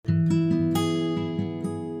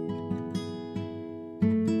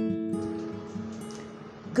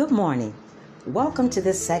Good morning. Welcome to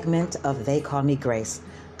this segment of They Call Me Grace.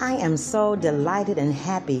 I am so delighted and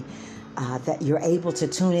happy that you're able to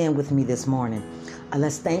tune in with me this morning.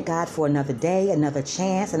 Let's thank God for another day, another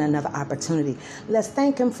chance, and another opportunity. Let's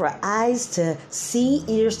thank Him for eyes to see,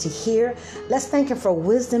 ears to hear. Let's thank Him for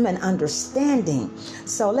wisdom and understanding.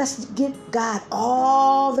 So let's give God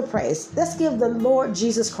all the praise. Let's give the Lord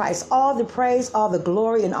Jesus Christ all the praise, all the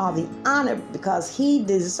glory, and all the honor because He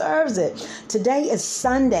deserves it. Today is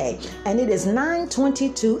Sunday, and it is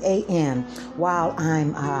 9:22 a.m. while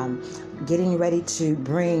I'm getting ready to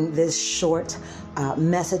bring this short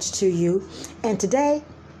message to you. And today,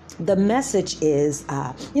 the message is,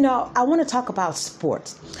 I want to talk about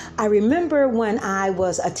sports. I remember when I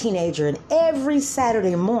was a teenager, and every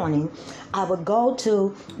Saturday morning, I would go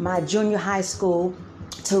to my junior high school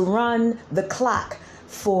to run the clock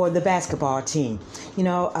for the basketball team.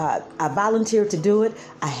 I volunteered to do it.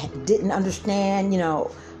 I didn't understand,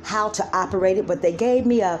 how to operate it, but they gave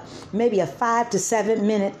me maybe a 5 to 7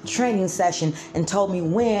 minute training session and told me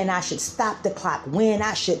when I should stop the clock, when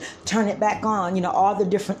I should turn it back on, all the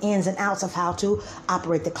different ins and outs of how to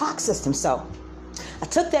operate the clock system. So I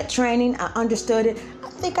took that training, I understood it. I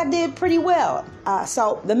think I did pretty well.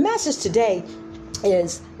 So the message today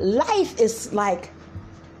is life is like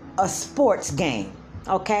a sports game.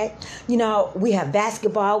 Okay, we have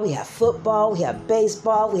basketball, we have football, we have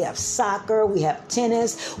baseball, we have soccer, we have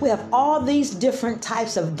tennis, we have all these different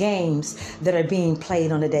types of games that are being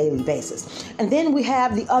played on a daily basis. And then we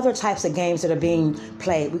have the other types of games that are being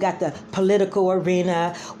played. We got the political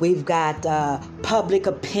arena, we've got public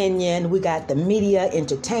opinion, we got the media,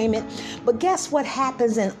 entertainment. But guess what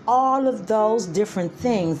happens in all of those different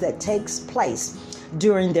things that takes place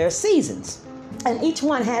during their seasons? And each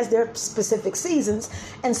one has their specific seasons,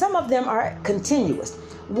 and some of them are continuous.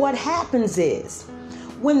 What happens is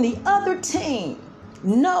when the other team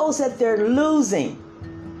knows that they're losing,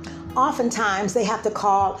 oftentimes they have to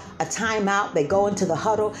call a timeout. They go into the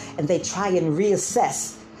huddle and they try and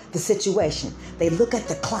reassess the situation. They look at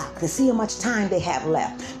the clock to see how much time they have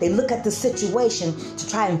left. They look at the situation to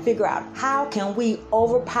try and figure out how can we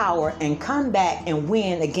overpower and come back and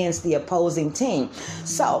win against the opposing team.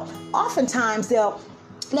 So oftentimes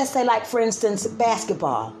let's say like for instance,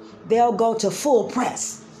 basketball, they'll go to full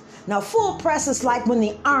press. Now, full press is like when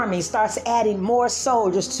the army starts adding more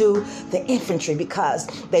soldiers to the infantry because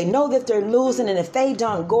they know that they're losing, and if they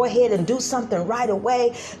don't go ahead and do something right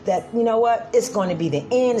away, that, it's going to be the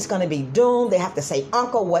end, it's going to be doomed. They have to say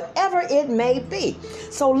uncle, whatever it may be.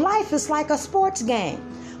 So life is like a sports game.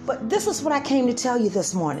 But this is what I came to tell you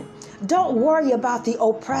this morning. Don't worry about the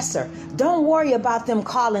oppressor. Don't worry about them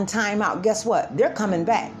calling time out. Guess what? They're coming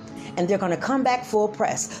back, and they're going to come back full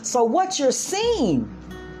press. So what you're seeing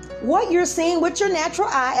with your natural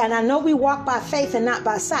eye, and I know we walk by faith and not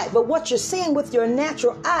by sight, but what you're seeing with your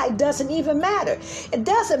natural eye doesn't even matter. It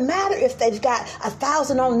doesn't matter if they've got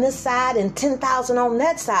 1,000 on this side and 10,000 on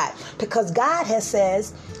that side, because God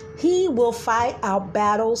says He will fight our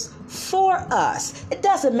battles for us. It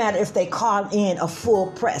doesn't matter if they call in a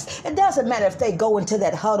full press. It doesn't matter if they go into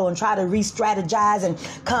that huddle and try to re-strategize and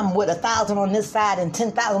come with 1,000 on this side and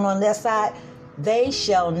 10,000 on that side. They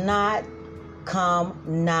shall not come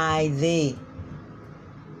nigh thee.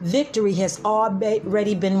 Victory has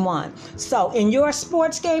already been won. So in your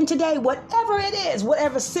sports game today, whatever it is,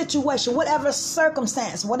 whatever situation, whatever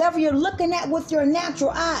circumstance, whatever you're looking at with your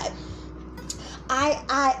natural eye,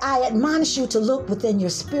 I admonish you to look within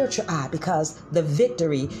your spiritual eye because the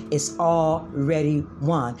victory is already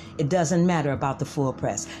won. It doesn't matter about the full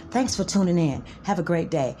press. Thanks for tuning in. Have a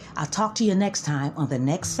great day. I'll talk to you next time on the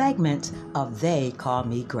next segment of They Call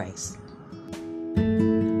Me Grace.